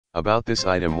About this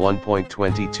item: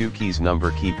 1.22 keys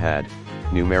number keypad,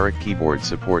 numeric keyboard,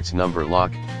 supports number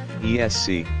lock,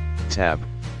 ESC, tab,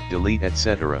 delete,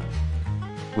 etc.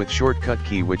 with shortcut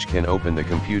key which can open the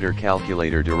computer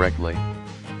calculator directly.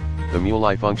 The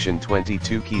multi-function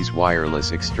 22 keys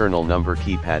wireless external number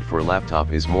keypad for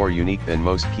laptop is more unique than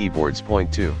most keyboards.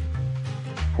 Point 2.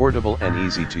 Portable and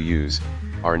easy to use,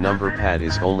 our number pad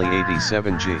is only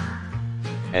 87G.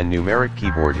 And numeric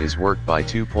keyboard is worked by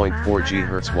 2.4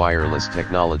 GHz wireless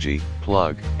technology,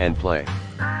 plug and play.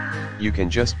 You can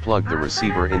just plug the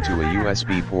receiver into a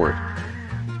USB port.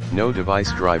 No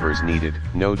device drivers needed,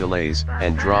 no delays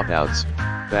and dropouts,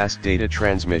 fast data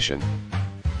transmission.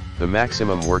 The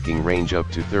maximum working range up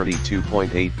to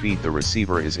 32.8 feet. The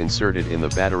receiver is inserted in the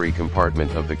battery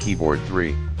compartment of the keyboard.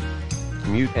 3.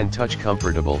 Mute and touch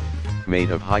comfortable,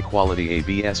 made of high quality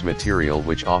ABS material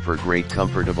which offer great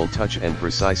comfortable touch and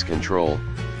precise control,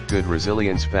 good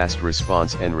resilience, fast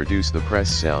response and reduce the press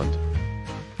sound.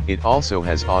 It also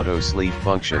has auto sleep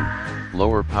function,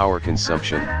 lower power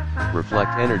consumption,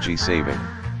 reflect energy saving.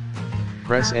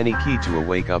 Press any key to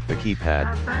awake up the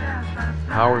keypad.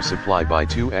 Power supply by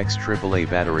 2x AAA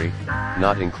battery,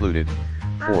 not included.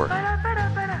 4.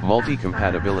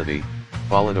 Multi-compatibility.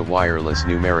 Volata wireless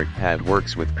numeric pad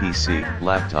works with PC,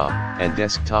 laptop, and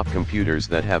desktop computers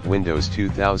that have Windows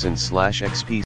 2000/XP